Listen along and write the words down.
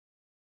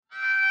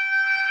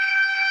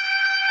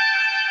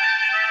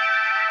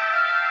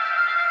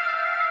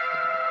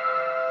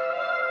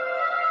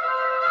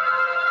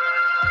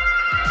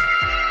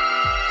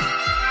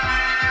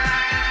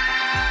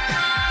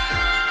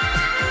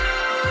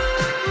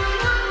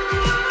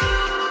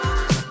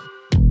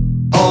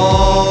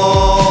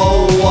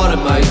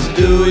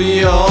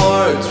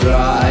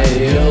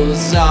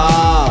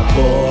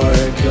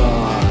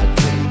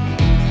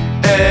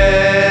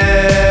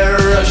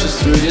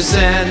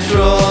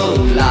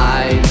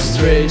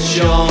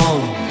rich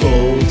on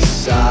both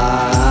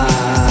sides.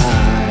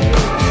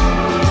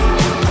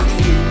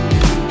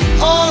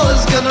 All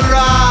is gonna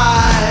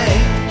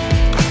right.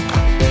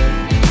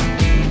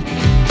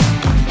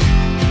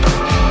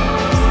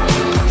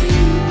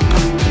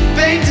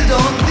 Painted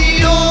on the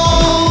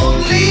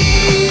only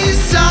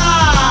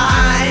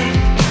side.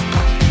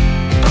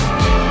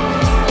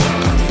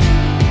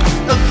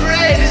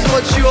 Afraid is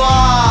what you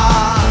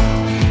are.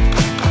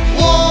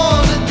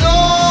 Wanted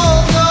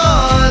all the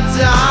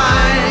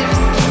time.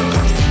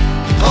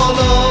 All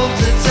of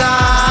the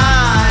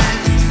time.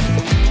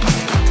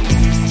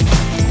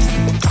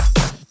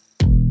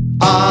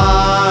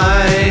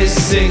 I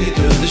sink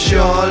through the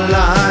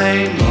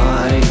shoreline.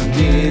 Mind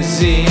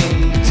is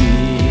in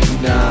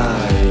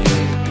denial.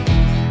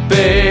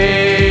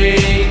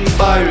 Pain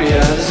by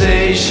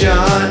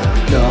realization.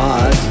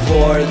 Not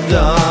for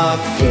the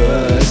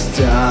first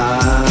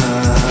time.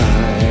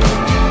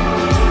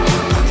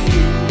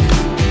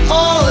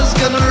 All is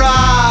gonna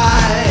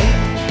right.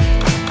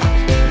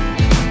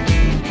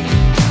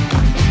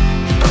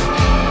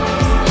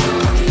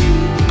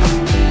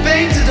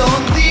 Painted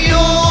on the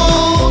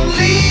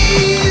only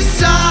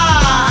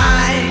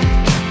side.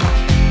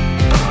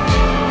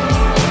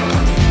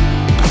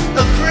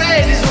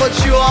 Afraid is what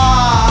you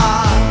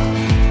are.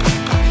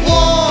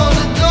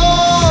 Wanted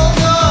all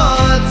the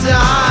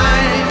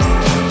time.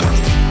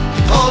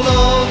 All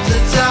of the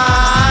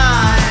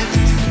time.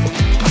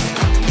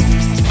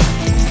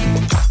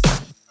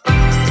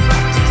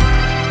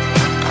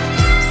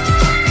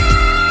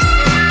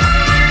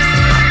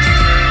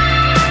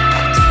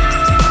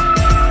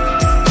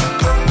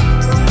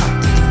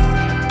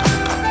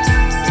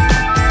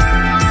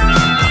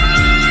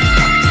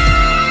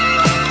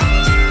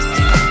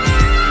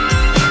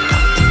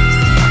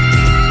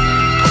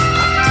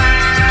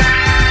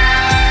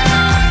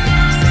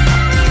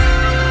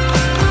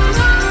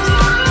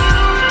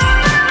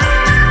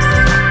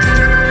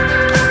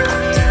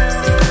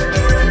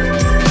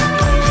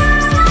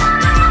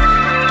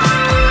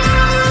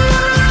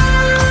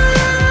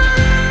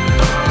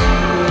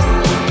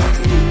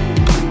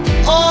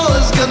 All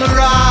is gonna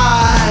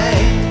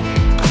right.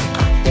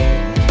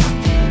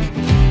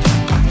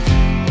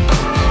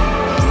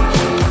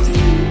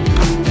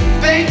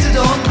 Painted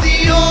on the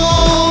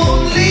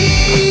only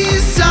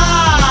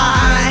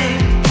side.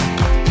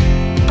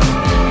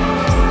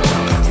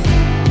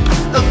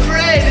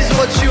 Afraid is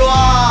what you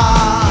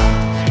are.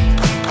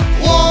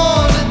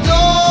 Wanted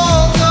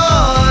all the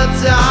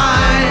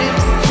time.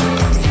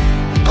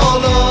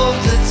 All of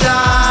the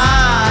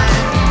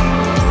time.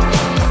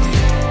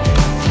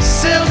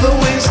 Silver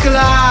wings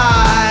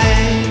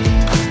collide.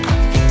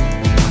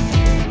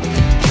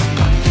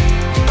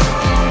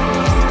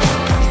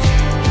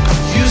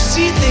 You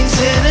see things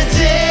in a